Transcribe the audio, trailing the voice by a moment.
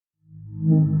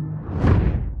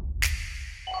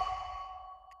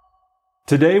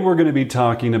Today we're going to be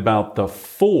talking about the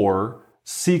 4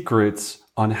 secrets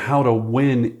on how to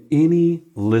win any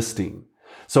listing.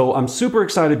 So I'm super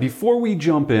excited. Before we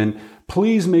jump in,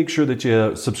 please make sure that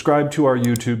you subscribe to our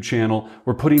YouTube channel.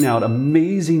 We're putting out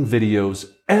amazing videos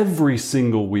every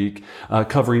single week,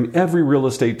 covering every real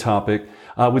estate topic.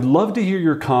 We'd love to hear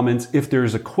your comments. If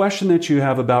there's a question that you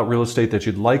have about real estate that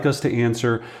you'd like us to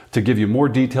answer, to give you more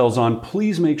details on,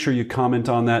 please make sure you comment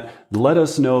on that. Let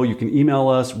us know. You can email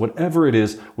us, whatever it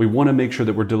is. We want to make sure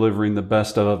that we're delivering the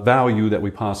best of value that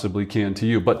we possibly can to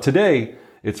you. But today,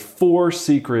 it's 4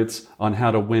 secrets on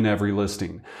how to win every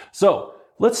listing. So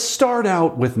let's start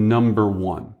out with number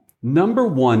 1. Number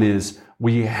 1 is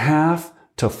we have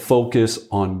to focus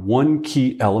on one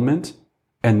key element,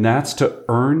 and that's to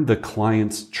earn the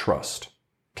client's trust.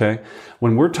 Okay.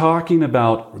 When we're talking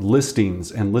about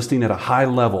listings and listing at a high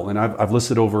level, and I've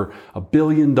listed over $1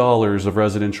 billion of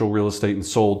residential real estate and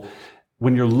sold.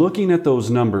 When you're looking at those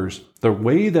numbers, the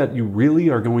way that you really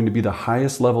are going to be the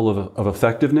highest level of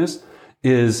effectiveness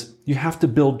is you have to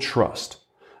build trust.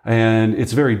 And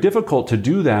it's very difficult to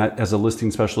do that as a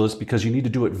listing specialist because you need to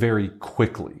do it very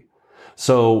quickly.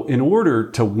 So in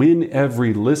order to win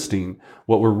every listing,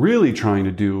 what we're really trying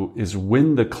to do is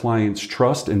win the client's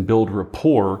trust and build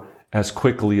rapport as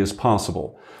quickly as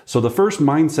possible. So the first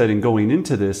mindset in going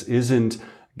into this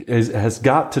has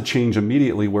got to change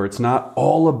immediately, where it's not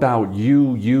all about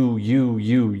you.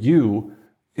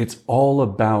 It's all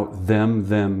about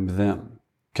them.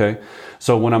 Okay.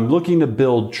 So when I'm looking to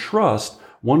build trust,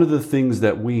 one of the things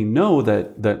that we know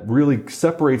that really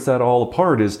separates that all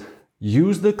apart is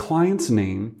use the client's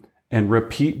name and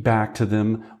repeat back to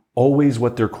them always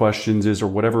what their questions is or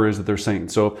whatever it is that they're saying.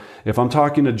 So if I'm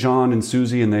talking to John and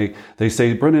Susie and they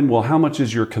say, Brendan, well, how much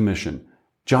is your commission?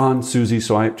 John, Susie,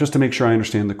 so just to make sure I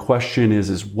understand, the question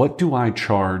is what do I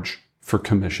charge for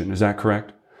commission? Is that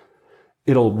correct?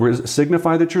 It'll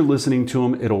signify that you're listening to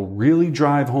them. It'll really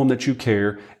drive home that you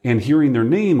care. And hearing their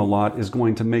name a lot is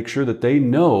going to make sure that they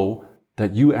know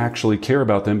that you actually care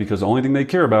about them, because the only thing they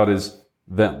care about is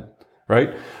them.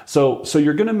 Right? So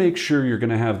you're going to make sure you're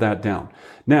going to have that down.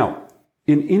 Now,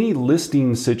 in any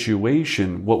listing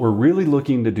situation, what we're really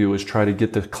looking to do is try to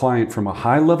get the client from a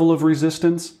high level of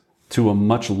resistance to a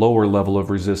much lower level of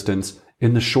resistance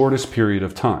in the shortest period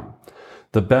of time.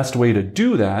 The best way to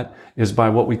do that is by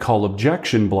what we call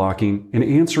objection blocking and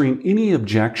answering any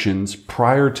objections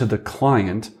prior to the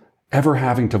client ever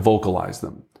having to vocalize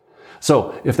them.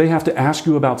 So if they have to ask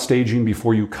you about staging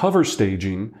before you cover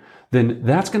staging, then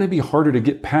that's going to be harder to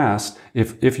get past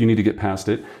if you need to get past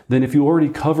it than if you already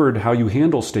covered how you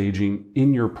handle staging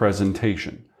in your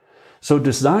presentation. So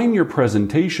design your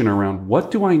presentation around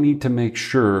what do I need to make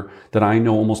sure that I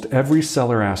know almost every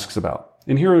seller asks about.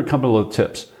 And here are a couple of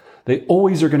tips. They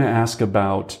always are going to ask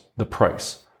about the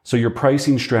price. So your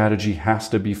pricing strategy has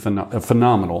to be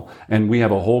phenomenal. And we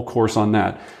have a whole course on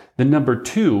that. Then number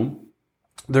 2,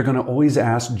 they're going to always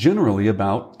ask generally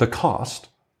about the cost.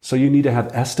 So you need to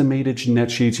have estimated net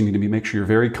sheets. You need to make sure you're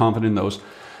very confident in those.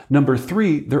 Number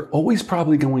 3, they're always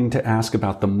probably going to ask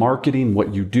about the marketing,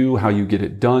 what you do, how you get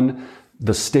it done,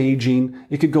 the staging.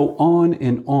 It could go on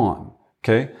and on.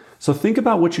 Okay. So think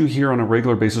about what you hear on a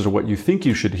regular basis or what you think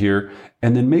you should hear,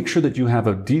 and then make sure that you have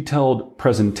a detailed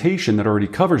presentation that already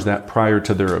covers that prior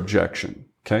to their objection.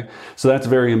 Okay. So that's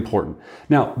very important.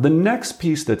 Now, the next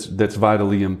piece that's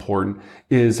vitally important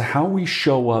is how we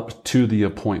show up to the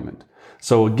appointment.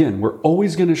 So again, we're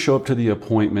always going to show up to the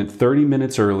appointment 30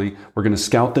 minutes early. We're going to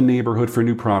scout the neighborhood for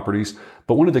new properties.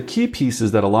 But one of the key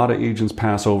pieces that a lot of agents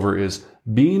pass over is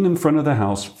being in front of the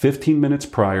house 15 minutes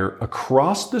prior,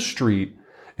 across the street,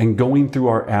 and going through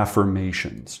our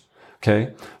affirmations.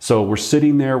 Okay. So we're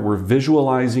sitting there, we're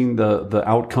visualizing the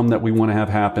outcome that we want to have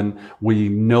happen. We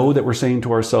know that we're saying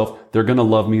to ourselves, they're going to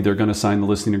love me. They're going to sign the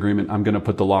listing agreement. I'm going to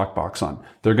put the lockbox on.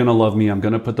 They're going to love me. I'm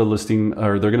going to put the listing,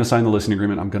 or they're going to sign the listing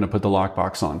agreement. I'm going to put the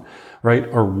lockbox on, right?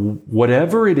 Or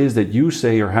whatever it is that you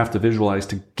say or have to visualize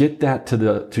to get that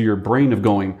to your brain of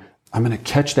going, I'm going to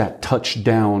catch that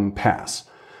touchdown pass,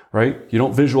 right? You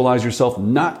don't visualize yourself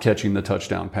not catching the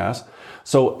touchdown pass.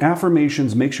 So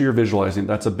affirmations, make sure you're visualizing.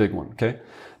 That's a big one. Okay.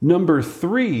 Number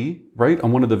 3, right,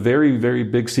 on one of the very, very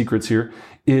big secrets here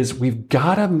is we've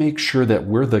got to make sure that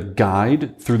we're the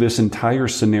guide through this entire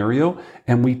scenario,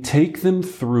 and we take them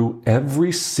through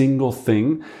every single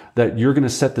thing that you're going to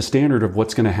set the standard of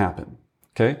what's going to happen.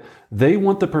 Okay. They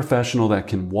want the professional that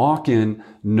can walk in,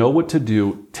 know what to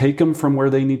do, take them from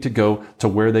where they need to go to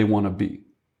where they want to be.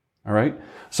 All right.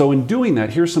 So in doing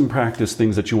that, here's some practice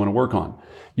things that you want to work on.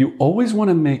 You always want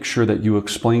to make sure that you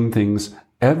explain things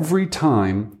every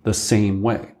time the same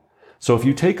way. So if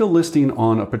you take a listing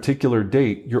on a particular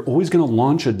date, you're always going to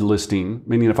launch a listing.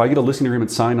 Meaning if I get a listing agreement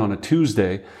signed on a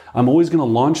Tuesday, I'm always going to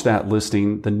launch that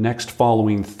listing the next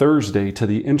following Thursday to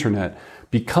the internet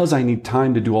because I need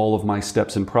time to do all of my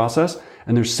steps and process.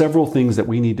 And there's several things that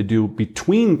we need to do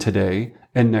between today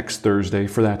and next Thursday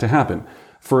for that to happen.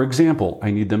 For example, I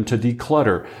need them to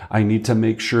declutter. I need to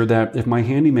make sure that if my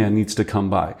handyman needs to come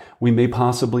by, we may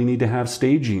possibly need to have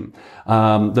staging,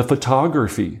 the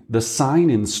photography, the sign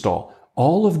install.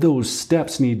 All of those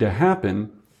steps need to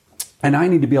happen. And I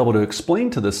need to be able to explain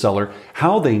to the seller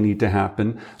how they need to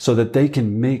happen so that they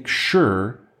can make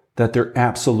sure that they're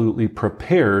absolutely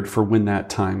prepared for when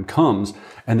that time comes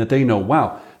and that they know,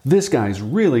 wow, this guy's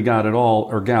really got it all,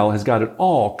 or gal has got it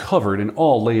all covered and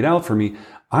all laid out for me.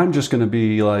 I'm just going to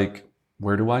be like,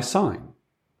 where do I sign?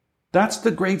 That's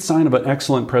the great sign of an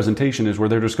excellent presentation, is where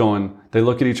they're just going, they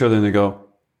look at each other and they go,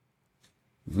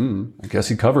 I guess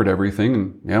he covered everything.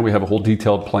 And yeah, we have a whole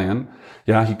detailed plan.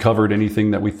 Yeah, he covered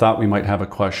anything that we thought we might have a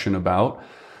question about.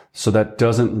 So that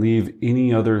doesn't leave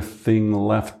any other thing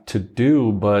left to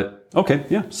do, but okay,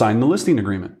 yeah, sign the listing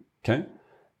agreement. Okay.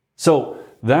 So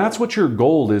that's what your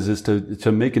goal is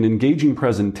to make an engaging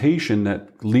presentation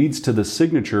that leads to the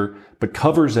signature, but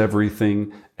covers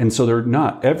everything. And so they're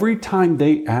not, every time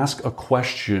they ask a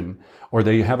question or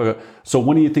they have so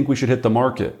when do you think we should hit the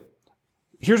market?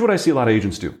 Here's what I see a lot of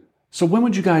agents do. So when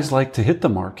would you guys like to hit the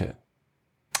market?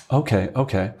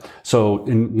 Okay. So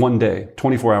in one day,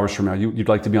 24 hours from now, you'd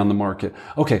like to be on the market.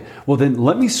 Okay. Well, then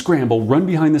let me scramble, run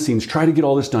behind the scenes, try to get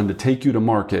all this done to take you to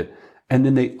market. And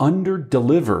then they under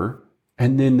deliver.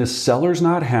 And then the seller's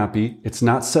not happy. It's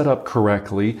not set up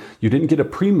correctly. You didn't get a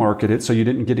pre-market it, so you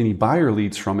didn't get any buyer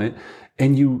leads from it.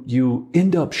 And you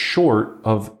end up short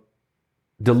of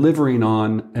delivering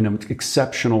on an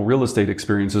exceptional real estate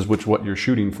experiences, which is what you're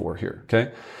shooting for here.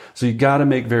 Okay. So you got to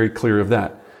make very clear of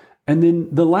that. And then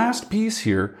the last piece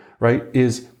here, right,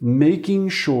 is making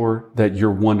sure that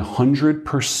you're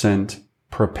 100%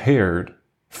 prepared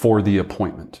for the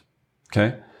appointment.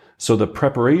 Okay. So the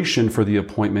preparation for the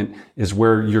appointment is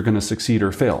where you're going to succeed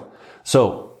or fail.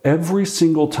 So every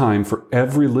single time for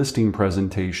every listing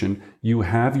presentation, you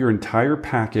have your entire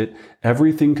packet,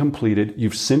 everything completed.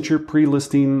 You've sent your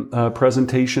pre-listing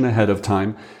presentation ahead of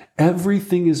time.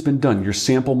 Everything has been done. Your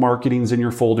sample marketing's in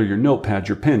your folder, your notepad,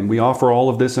 your pen. We offer all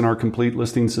of this in our complete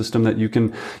listing system that you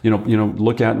can,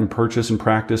 look at and purchase and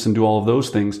practice and do all of those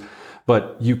things.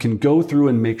 But you can go through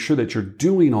and make sure that you're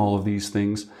doing all of these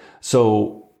things.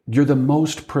 So you're the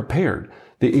most prepared.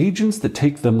 The agents that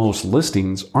take the most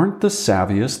listings aren't the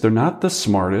savviest. They're not the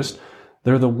smartest.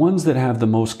 They're the ones that have the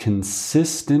most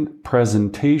consistent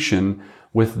presentation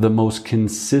with the most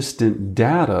consistent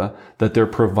data that they're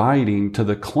providing to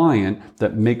the client,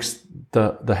 that makes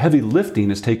the heavy lifting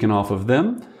is taken off of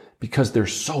them because they're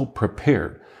so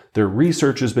prepared. Their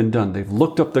research has been done. They've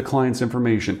looked up the client's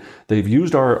information. They've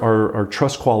used our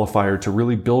trust qualifier to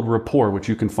really build rapport, which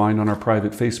you can find on our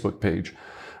private Facebook page.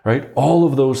 Right? All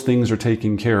of those things are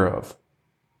taken care of.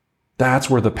 That's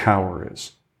where the power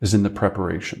is in the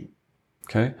preparation.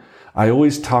 Okay? I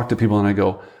always talk to people and I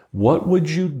go, what would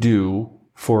you do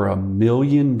for $1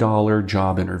 million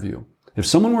job interview? If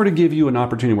someone were to give you an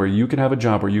opportunity where you could have a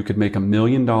job where you could make $1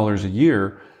 million a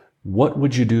year, what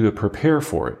would you do to prepare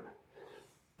for it?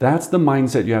 That's the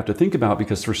mindset you have to think about,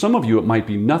 because for some of you, it might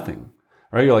be nothing.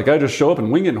 Right? You're like, I just show up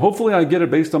and wing it, and hopefully I get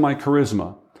it based on my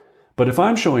charisma. But if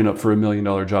I'm showing up for $1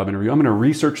 million job interview, I'm going to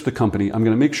research the company. I'm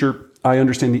going to make sure I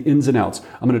understand the ins and outs.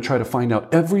 I'm going to try to find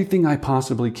out everything I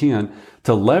possibly can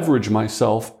to leverage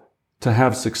myself to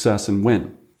have success and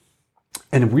win.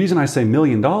 And the reason I say $1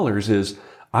 million is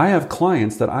I have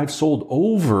clients that I've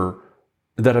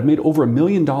that I've made over $1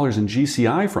 million in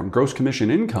GCI from, gross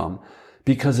commission income.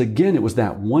 Because again, it was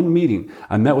that one meeting.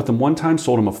 I met with them one time,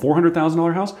 sold them a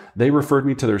 $400,000 house. They referred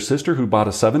me to their sister who bought a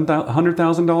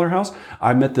 $700,000 house.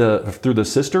 I met through the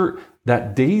sister,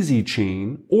 that daisy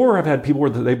chain, or I've had people where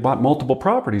they bought multiple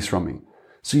properties from me.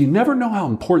 So you never know how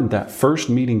important that first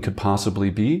meeting could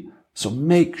possibly be. So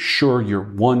make sure you're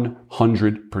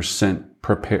 100%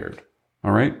 prepared.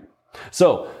 All right.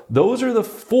 So those are the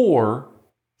 4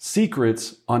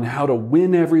 secrets on how to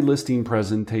win every listing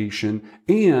presentation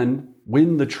and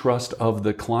win the trust of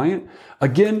the client.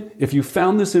 Again, if you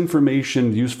found this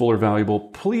information useful or valuable,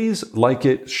 please like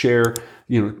it, share,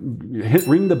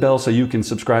 ring the bell so you can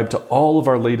subscribe to all of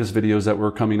our latest videos that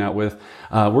we're coming out with.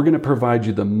 We're going to provide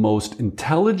you the most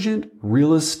intelligent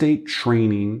real estate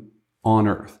training on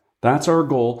earth. That's our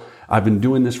goal. I've been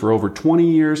doing this for over 20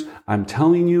 years. I'm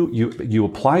telling you, you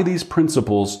apply these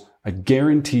principles, I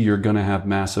guarantee you're going to have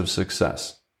massive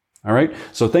success. All right.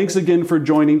 So thanks again for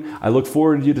joining. I look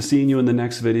forward to seeing you in the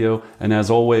next video. And as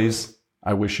always,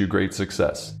 I wish you great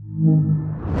success.